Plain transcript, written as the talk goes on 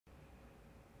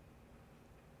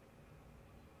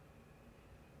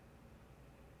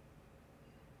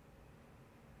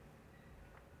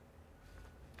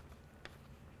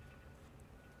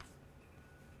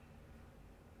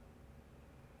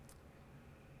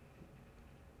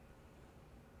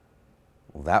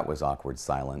Well, that was awkward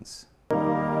silence.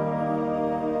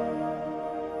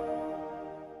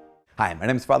 Hi, my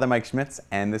name is Father Mike Schmitz,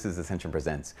 and this is Ascension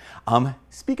Presents.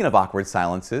 Speaking of awkward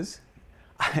silences,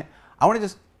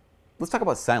 let's talk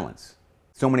about silence.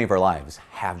 So many of our lives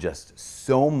have just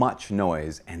so much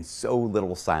noise and so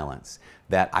little silence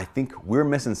that I think we're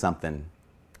missing something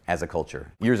as a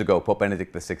culture. Years ago, Pope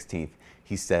Benedict XVI,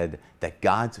 he said that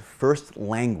God's first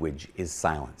language is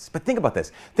silence. But think about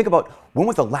this. Think about, when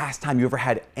was the last time you ever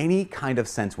had any kind of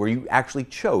sense where you actually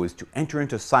chose to enter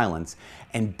into silence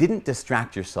and didn't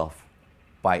distract yourself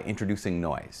by introducing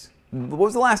noise? What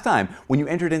was the last time when you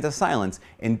entered into silence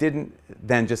and didn't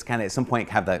then just kind of at some point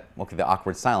have the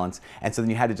awkward silence, and so then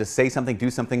you had to just say something, do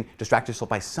something, distract yourself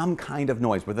by some kind of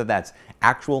noise, whether that's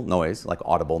actual noise, like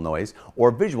audible noise,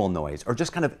 or visual noise, or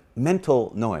just kind of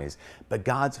mental noise. But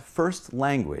God's first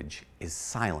language is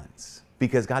silence,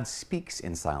 because God speaks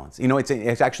in silence. You know,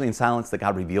 it's actually in silence that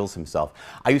God reveals himself.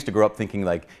 I used to grow up thinking,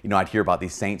 like, I'd hear about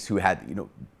these saints who had,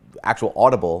 actual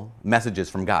audible messages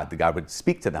from God, that God would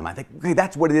speak to them. I think, okay,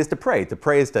 that's what it is to pray. To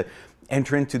pray is to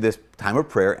enter into this time of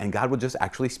prayer and God will just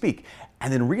actually speak.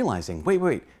 And then realizing,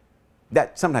 wait,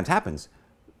 that sometimes happens.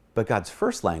 But God's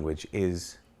first language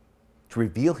is to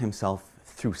reveal himself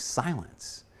through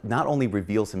silence. Not only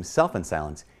reveals himself in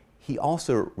silence, he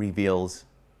also reveals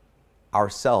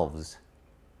ourselves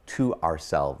to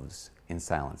ourselves in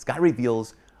silence. God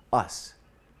reveals us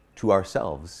to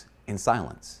ourselves in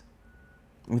silence.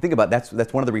 When we think about it,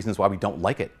 that's one of the reasons why we don't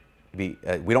like it. We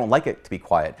don't like it to be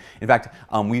quiet. In fact,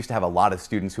 we used to have a lot of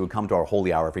students who would come to our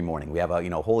holy hour every morning. We have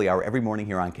a holy hour every morning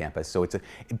here on campus. So it's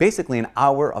basically an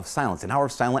hour of silence, an hour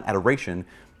of silent adoration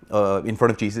in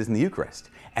front of Jesus in the Eucharist.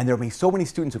 And there will be so many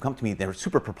students who come to me, they're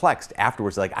super perplexed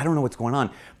afterwards, like, I don't know what's going on.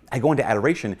 I go into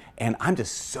adoration and I'm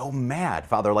just so mad,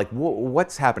 Father, like,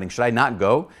 what's happening? Should I not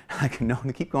go? Like, no,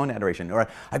 keep going to adoration. Or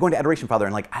I go into adoration, Father,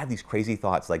 and like, I have these crazy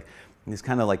thoughts, like, these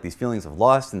kind of like these feelings of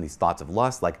lust and these thoughts of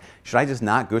lust, like, should I just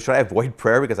not go? Should I avoid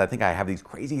prayer because I think I have these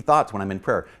crazy thoughts when I'm in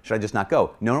prayer? Should I just not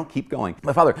go? No, keep going.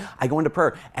 But Father, I go into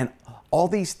prayer and all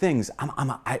these things,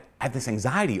 I have this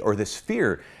anxiety or this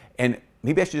fear, and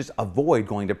maybe I should just avoid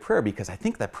going to prayer because I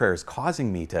think that prayer is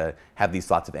causing me to have these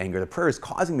thoughts of anger. The prayer is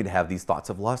causing me to have these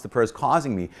thoughts of lust. The prayer is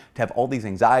causing me to have all these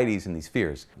anxieties and these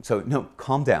fears. So no,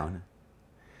 calm down.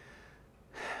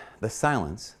 The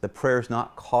silence, the prayer is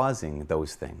not causing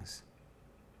those things.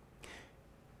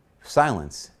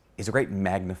 Silence is a great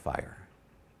magnifier.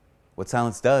 What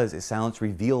silence does is silence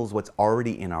reveals what's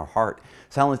already in our heart.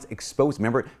 Silence exposes,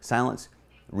 remember, silence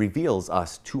reveals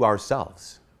us to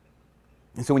ourselves.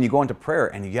 And so when you go into prayer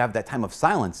and you have that time of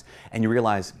silence and you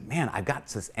realize, man, I've got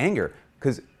this anger,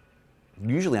 because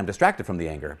usually I'm distracted from the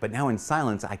anger, but now in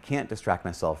silence, I can't distract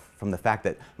myself from the fact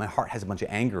that my heart has a bunch of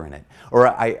anger in it. Or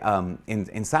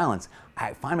in silence,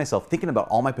 I find myself thinking about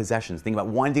all my possessions, thinking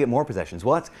about wanting to get more possessions.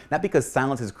 Well, that's not because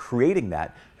silence is creating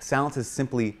that. Silence is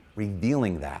simply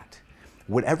revealing that.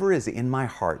 Whatever is in my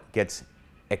heart gets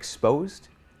exposed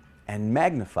and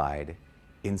magnified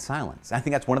in silence. I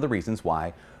think that's one of the reasons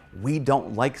why we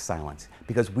don't like silence,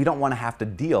 because we don't want to have to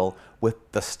deal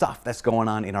with the stuff that's going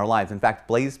on in our lives. In fact,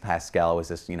 Blaise Pascal was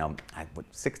this,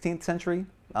 16th century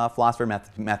philosopher,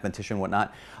 mathematician,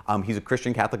 whatnot. He's a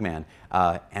Christian Catholic man,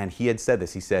 and he had said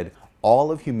this. He said,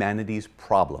 all of humanity's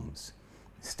problems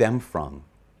stem from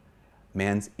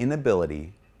man's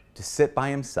inability to sit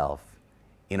by himself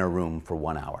in a room for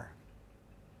 1 hour.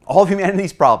 All of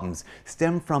humanity's problems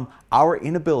stem from our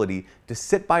inability to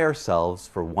sit by ourselves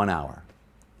for 1 hour.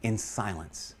 In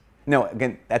silence. Now,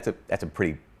 again, that's a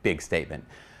pretty big statement.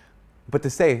 But to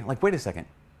say, like, wait a second,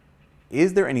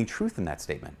 is there any truth in that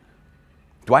statement?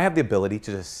 Do I have the ability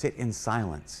to just sit in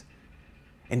silence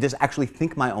and just actually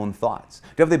think my own thoughts? Do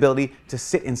I have the ability to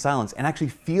sit in silence and actually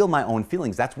feel my own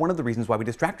feelings? That's one of the reasons why we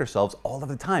distract ourselves all of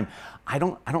the time. I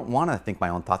don't want to think my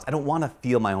own thoughts. I don't want to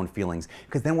feel my own feelings,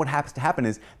 because then what happens to happen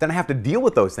is then I have to deal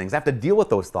with those things. I have to deal with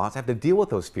those thoughts. I have to deal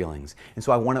with those feelings. And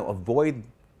so I want to avoid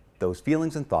those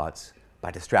feelings and thoughts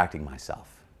by distracting myself.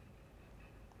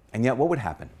 And yet, what would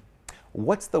happen?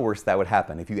 What's the worst that would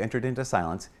happen if you entered into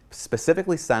silence,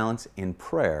 specifically silence in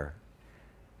prayer,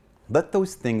 let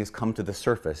those things come to the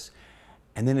surface,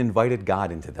 and then invited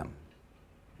God into them?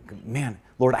 Man,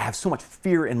 Lord, I have so much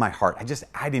fear in my heart.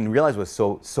 I didn't realize it was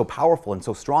so powerful and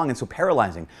so strong and so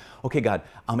paralyzing. Okay, God,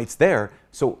 it's there,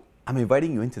 so I'm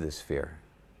inviting you into this fear.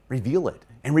 Reveal it,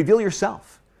 and reveal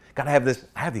yourself. God, I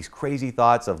have these crazy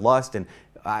thoughts of lust and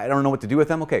I don't know what to do with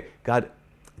them. Okay, God,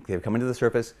 they've come into the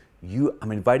surface.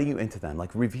 I'm inviting you into them.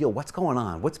 Like, reveal what's going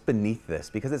on, what's beneath this,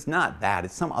 because it's not that.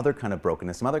 It's some other kind of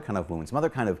brokenness, some other kind of wound, some other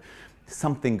kind of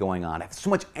something going on. I have so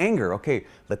much anger. Okay,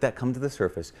 let that come to the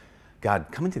surface. God,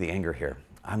 come into the anger here.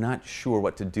 I'm not sure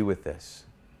what to do with this.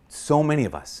 So many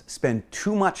of us spend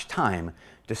too much time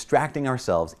distracting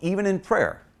ourselves, even in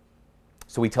prayer.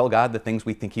 So we tell God the things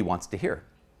we think He wants to hear,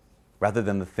 rather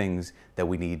than the things that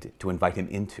we need to invite Him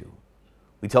into.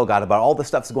 We tell God about all the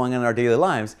stuff that's going on in our daily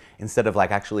lives, instead of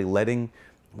actually letting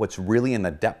what's really in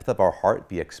the depth of our heart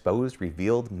be exposed,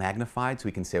 revealed, magnified, so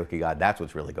we can say, okay, God, that's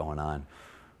what's really going on.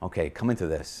 Okay, come into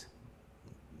this.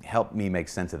 Help me make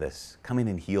sense of this. Come in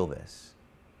and heal this.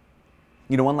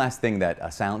 You know, one last thing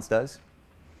that silence does,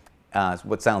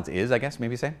 what silence is, I guess,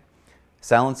 maybe say.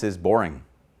 Silence is boring.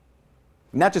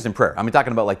 Not just in prayer. I'm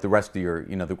talking about the rest of your,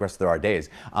 the rest of our days.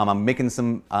 I'm making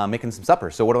some supper.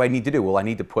 So what do I need to do? Well, I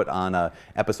need to put on an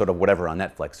episode of whatever on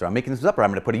Netflix. Or I'm making some supper. I'm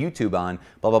going to put a YouTube on,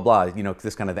 blah, blah, blah.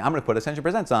 This kind of thing. I'm going to put Ascension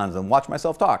Presents on and watch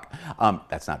myself talk.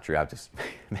 That's not true. I'm just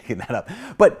making that up.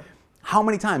 But how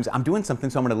many times I'm doing something,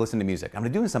 so I'm going to listen to music. I'm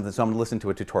doing something, so I'm going to listen to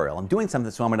a tutorial. I'm doing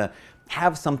something, so I'm going to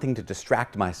have something to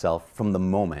distract myself from the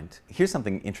moment. Here's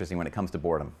something interesting when it comes to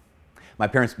boredom.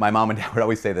 My mom and dad would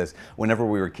always say this whenever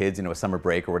we were kids, a summer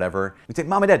break or whatever. We'd say,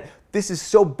 Mom and Dad, this is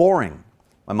so boring.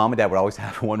 My mom and dad would always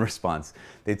have one response.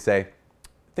 They'd say,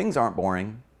 things aren't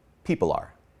boring, people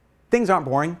are. Things aren't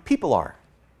boring, people are.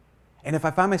 And if I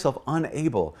find myself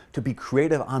unable to be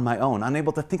creative on my own,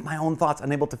 unable to think my own thoughts,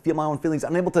 unable to feel my own feelings,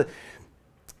 unable to,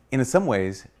 in some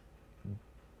ways,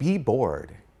 be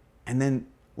bored, and then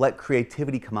let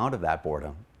creativity come out of that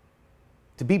boredom,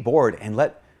 to be bored and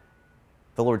let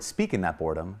the Lord speak in that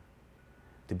boredom,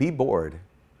 to be bored,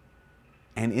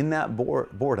 and in that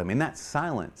boredom, in that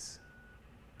silence,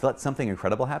 to let something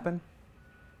incredible happen,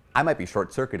 I might be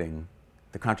short-circuiting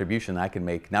the contribution I can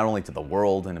make not only to the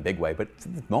world in a big way, but to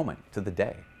the moment, to the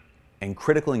day. And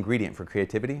critical ingredient for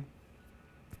creativity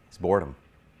is boredom.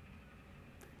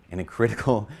 And a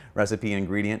critical recipe and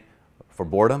ingredient for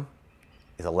boredom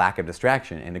is a lack of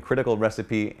distraction. And a critical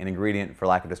recipe and ingredient for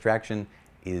lack of distraction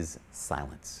is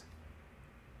silence.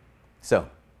 So,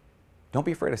 don't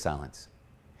be afraid of silence.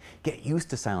 Get used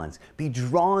to silence. Be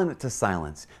drawn to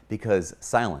silence, because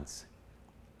silence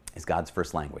is God's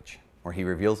first language, where He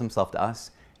reveals Himself to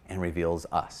us and reveals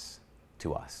us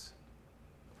to us.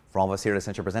 For all of us here at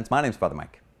Ascension Presents, my name's Father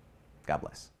Mike. God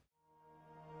bless.